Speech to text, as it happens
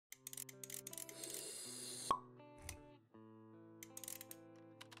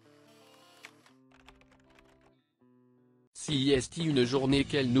C'est une journée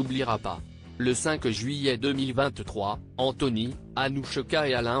qu'elle n'oubliera pas. Le 5 juillet 2023, Anthony, Anouchka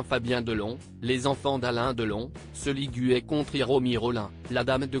et Alain Fabien Delon, les enfants d'Alain Delon, se liguaient contre Hiromi Rollin, la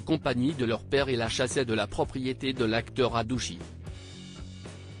dame de compagnie de leur père, et la chassaient de la propriété de l'acteur à Douchy.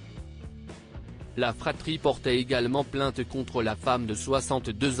 La fratrie portait également plainte contre la femme de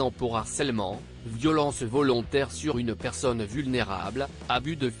 62 ans pour harcèlement, violence volontaire sur une personne vulnérable,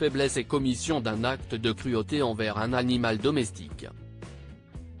 abus de faiblesse et commission d'un acte de cruauté envers un animal domestique.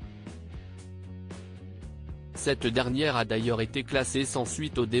 Cette dernière a d'ailleurs été classée sans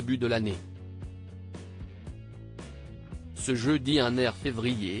suite au début de l'année. Ce jeudi 1er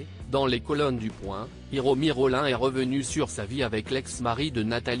février, dans les colonnes du Point, Hiromi Rollin est revenu sur sa vie avec l'ex-mari de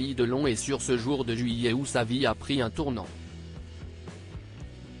Nathalie Delon et sur ce jour de juillet où sa vie a pris un tournant.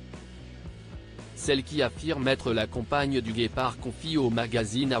 Celle qui affirme être la compagne du guépard confie au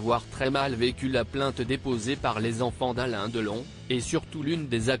magazine avoir très mal vécu la plainte déposée par les enfants d'Alain Delon, et surtout l'une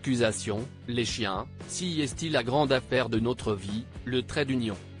des accusations, les chiens, c'est la grande affaire de notre vie, le trait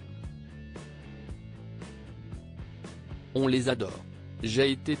d'union. On les adore.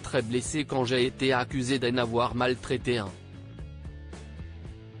 J'ai été très blessé quand j'ai été accusé d'en avoir maltraité un.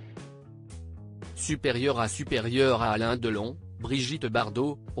 Supérieur à Alain Delon, Brigitte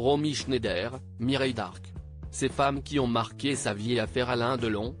Bardot, Romy Schneider, Mireille Darc. Ces femmes qui ont marqué sa vie. Affaire Alain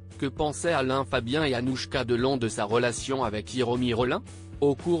Delon, que pensaient Alain Fabien et Anouchka Delon de sa relation avec Hiromi Rollin?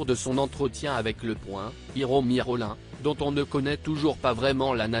 Au cours de son entretien avec Le Point, Hiromi Rollin, dont on ne connaît toujours pas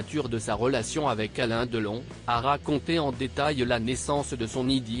vraiment la nature de sa relation avec Alain Delon, a raconté en détail la naissance de son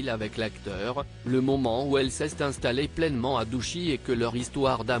idylle avec l'acteur, le moment où elle s'est installée pleinement à Douchy et que leur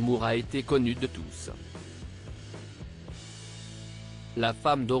histoire d'amour a été connue de tous. La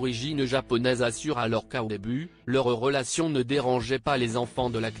femme d'origine japonaise assure alors qu'au début, leur relation ne dérangeait pas les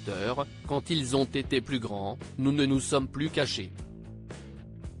enfants de l'acteur. Quand ils ont été plus grands, nous ne nous sommes plus cachés.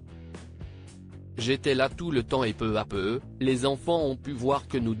 J'étais là tout le temps et peu à peu, les enfants ont pu voir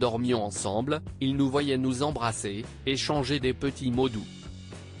que nous dormions ensemble, ils nous voyaient nous embrasser, échanger des petits mots doux.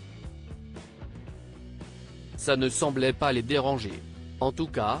 Ça ne semblait pas les déranger. En tout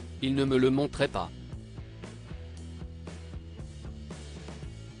cas, ils ne me le montraient pas.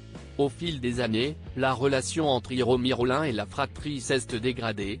 Au fil des années, la relation entre Hiromi Rollin et la fratrie s'est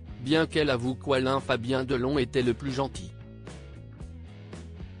dégradée, bien qu'elle avoue qu'Alain Fabien Delon était le plus gentil.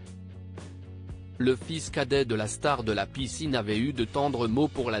 Le fils cadet de la star de la piscine avait eu de tendres mots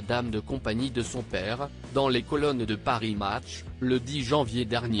pour la dame de compagnie de son père, dans les colonnes de Paris Match, le 10 janvier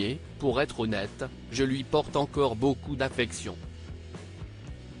dernier. Pour être honnête, je lui porte encore beaucoup d'affection.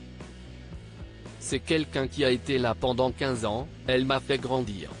 C'est quelqu'un qui a été là pendant 15 ans, elle m'a fait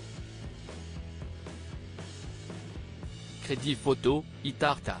grandir. Crédit photo,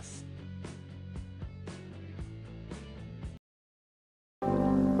 Itartas.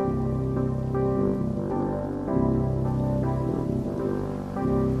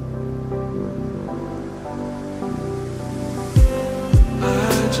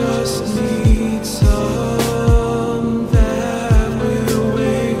 I just need